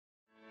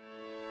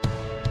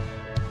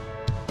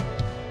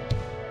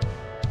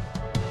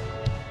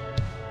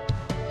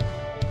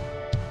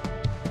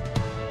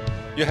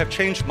You have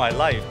changed my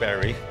life,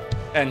 Barry,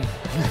 and,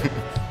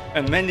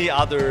 and many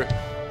other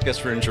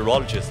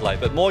gastroenterologists' life.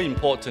 But more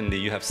importantly,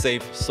 you have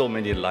saved so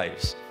many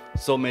lives.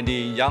 So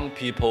many young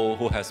people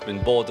who has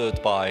been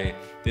bothered by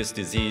this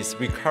disease,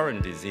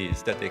 recurrent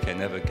disease that they can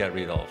never get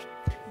rid of.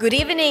 Good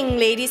evening,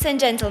 ladies and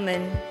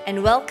gentlemen,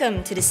 and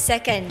welcome to the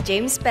second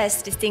James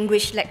Best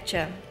Distinguished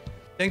Lecture.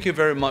 Thank you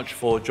very much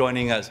for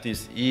joining us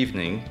this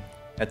evening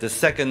at the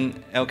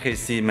second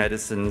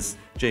LKCMedicine's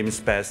James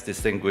Best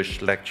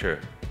Distinguished Lecture.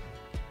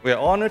 We are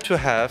honored to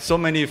have so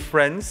many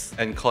friends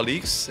and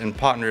colleagues and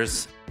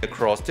partners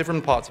across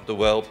different parts of the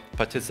world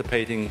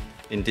participating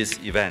in this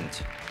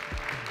event.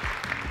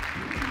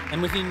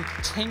 And within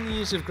 10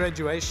 years of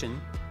graduation,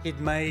 it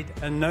made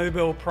a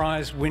Nobel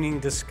Prize winning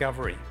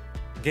discovery.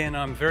 Again,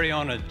 I'm very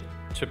honoured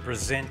to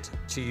present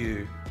to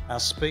you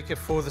our speaker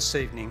for this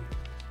evening,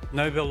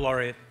 Nobel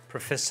laureate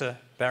Professor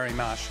Barry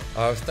Marshall.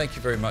 Thank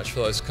you very much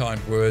for those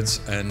kind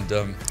words, and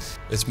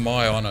it's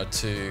my honour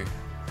to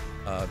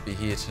be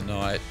here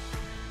tonight.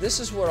 This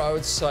is what I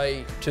would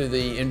say to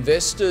the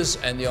investors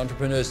and the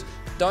entrepreneurs.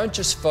 Don't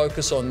just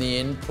focus on the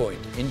end point,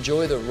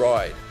 enjoy the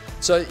ride.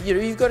 So,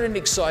 you've got an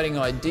exciting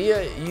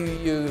idea,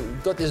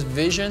 you've got this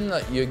vision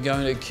that you're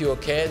going to cure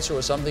cancer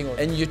or something,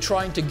 and you're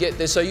trying to get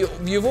there. So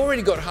you've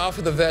already got half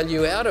of the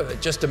value out of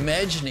it, just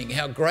imagining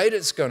how great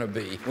it's going to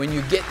be when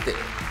you get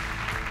there.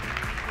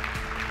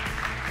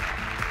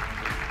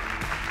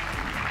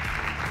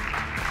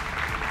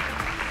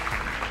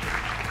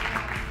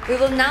 We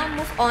will now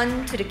move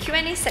on to the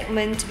Q&A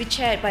segment to be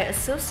chaired by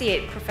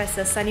Associate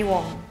Professor Sunny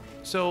Wong.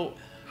 So,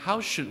 how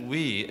should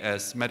we,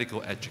 as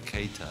medical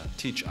educator,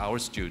 teach our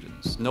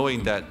students,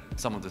 knowing that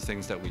some of the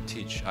things that we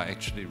teach are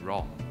actually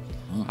wrong?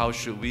 How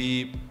should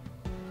we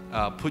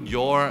put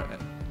your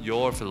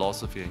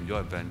philosophy and your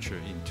adventure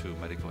into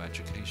medical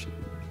education?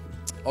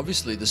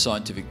 Obviously, the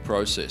scientific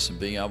process and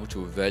being able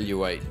to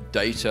evaluate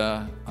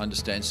data,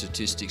 understand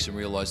statistics, and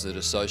realise that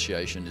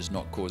association is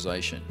not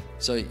causation.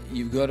 So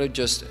you've got to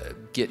just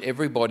get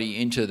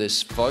everybody into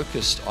this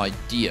focused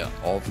idea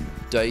of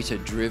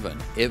data-driven,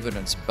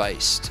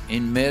 evidence-based.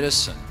 In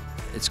medicine,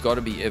 it's got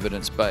to be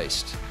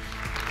evidence-based.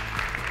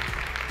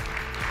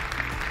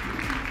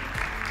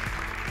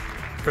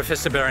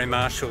 Professor Barry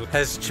Marshall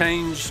has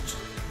changed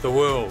the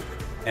world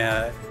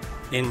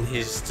in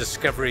his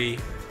discovery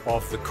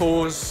of the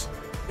cause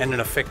and an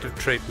effective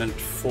treatment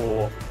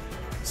for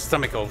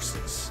stomach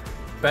ulcers.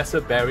 Professor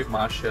Barry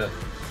Marshall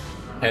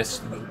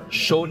has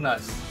shown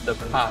us the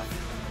path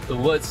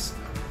towards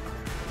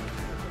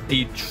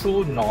the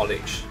true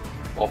knowledge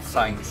of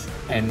science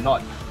and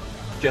not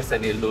just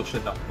an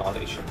illusion of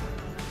knowledge.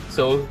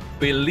 So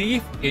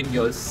believe in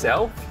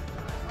yourself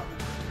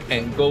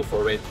and go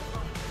for it.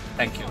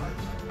 Thank you.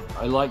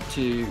 I like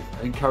to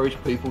encourage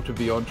people to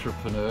be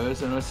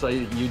entrepreneurs, and I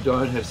say that you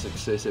don't have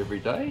success every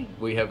day.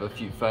 We have a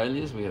few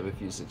failures, we have a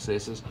few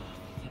successes,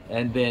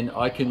 and then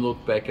I can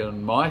look back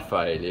on my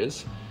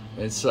failures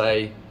and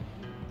say,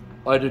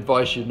 I'd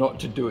advise you not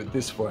to do it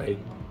this way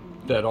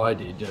that I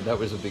did. That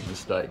was a big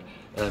mistake.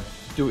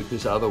 Do it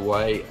this other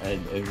way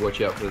and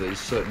watch out for these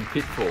certain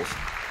pitfalls.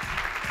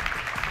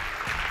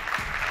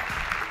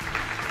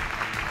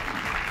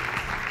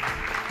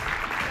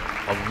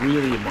 I'm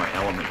really in my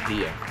element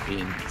here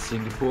in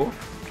Singapore,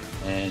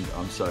 and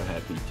I'm so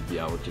happy to be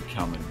able to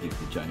come and give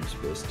the James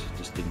Best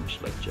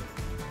Distinguished Lecture.